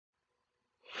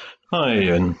Hi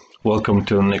and welcome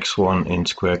to the next one in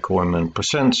Square Coinman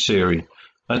Presents series.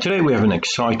 Today we have an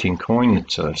exciting coin.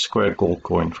 It's a square gold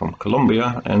coin from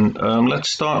Colombia, and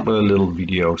let's start with a little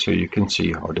video so you can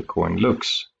see how the coin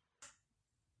looks.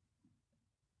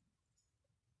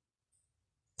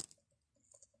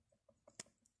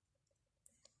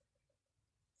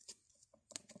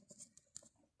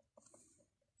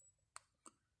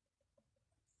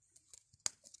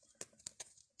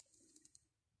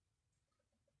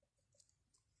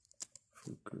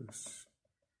 Focus.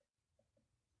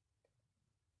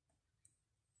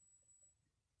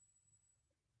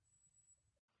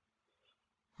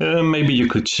 Maybe you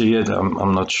could see it,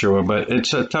 I'm not sure, but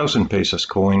it's a 1,000 pesos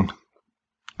coin.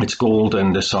 It's gold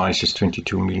and the size is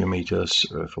 22 millimeters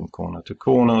from corner to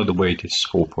corner. The weight is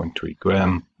 4.3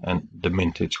 gram and the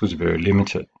mintage was very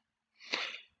limited.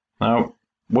 Now,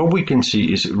 what we can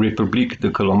see is Republic de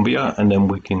Colombia, and then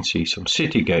we can see some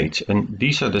city gates, and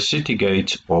these are the city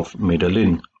gates of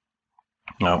Medellin.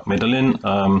 Now, Medellin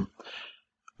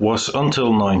was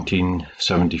until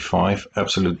 1975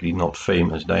 absolutely not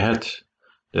famous. They had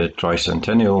the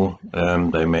tricentennial,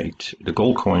 they made the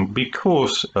gold coin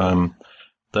because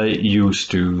they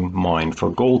used to mine for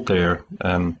gold there.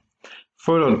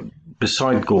 Further,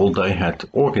 beside gold, they had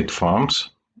orchid farms,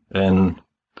 and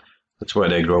that's where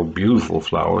they grow beautiful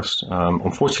flowers.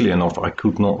 Unfortunately enough, I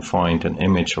could not find an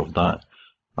image of that,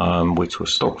 which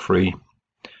was stock free.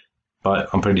 But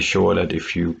I'm pretty sure that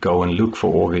if you go and look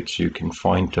for orchids, you can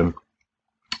find them.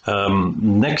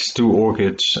 Next to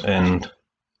orchids and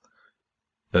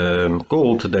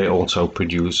gold, they also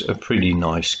produce a pretty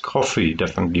nice coffee,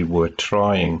 definitely worth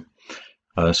trying.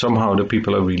 Somehow the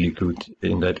people are really good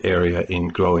in that area in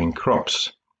growing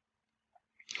crops.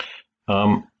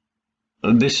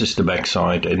 This is the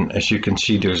backside, and as you can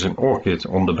see, there's an orchid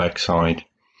on the backside.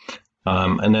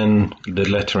 And then the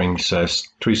lettering says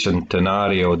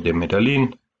Tricentenario de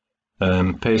Medellin,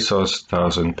 pesos,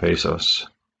 1,000 pesos.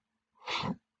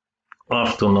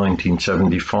 After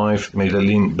 1975,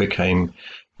 Medellin became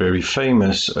very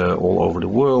famous all over the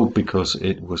world because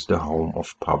it was the home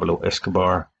of Pablo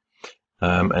Escobar.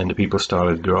 And the people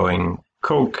started growing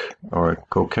coke or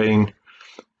cocaine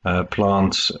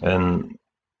plants, and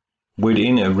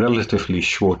within a relatively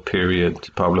short period,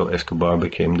 Pablo Escobar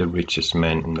became the richest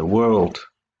man in the world.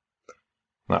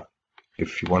 Now,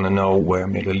 if you want to know where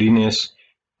Medellin is,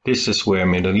 this is where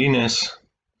Medellin is.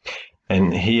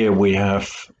 And here we have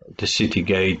the city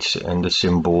gates and the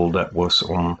symbol that was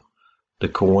on the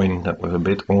coin. That was a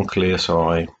bit unclear, so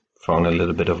I found a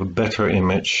little bit of a better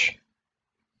image.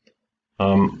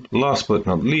 Last but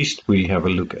not least, we have a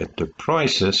look at the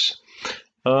prices.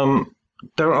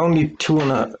 There are only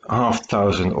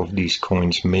 2,500 of these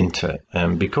coins minted,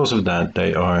 and because of that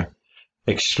they are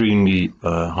extremely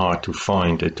hard to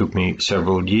find. It took me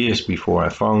several years before I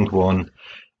found one,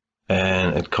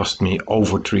 and it cost me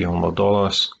over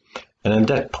 $300. And at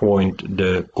that point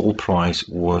the gold price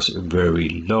was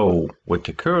very low. With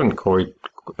the current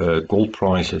gold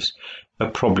prices,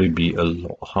 it'd probably be a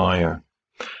lot higher.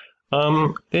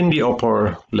 In the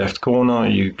upper left corner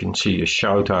you can see a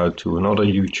shout out to another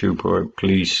YouTuber.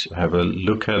 Please have a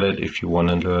look at it if you want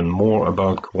to learn more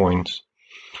about coins.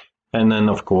 And then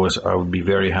of course I would be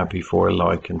very happy for a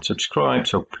like and subscribe,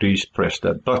 so please press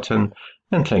that button.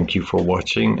 And thank you for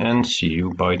watching, and see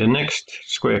you by the next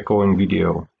Square Coin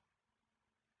video.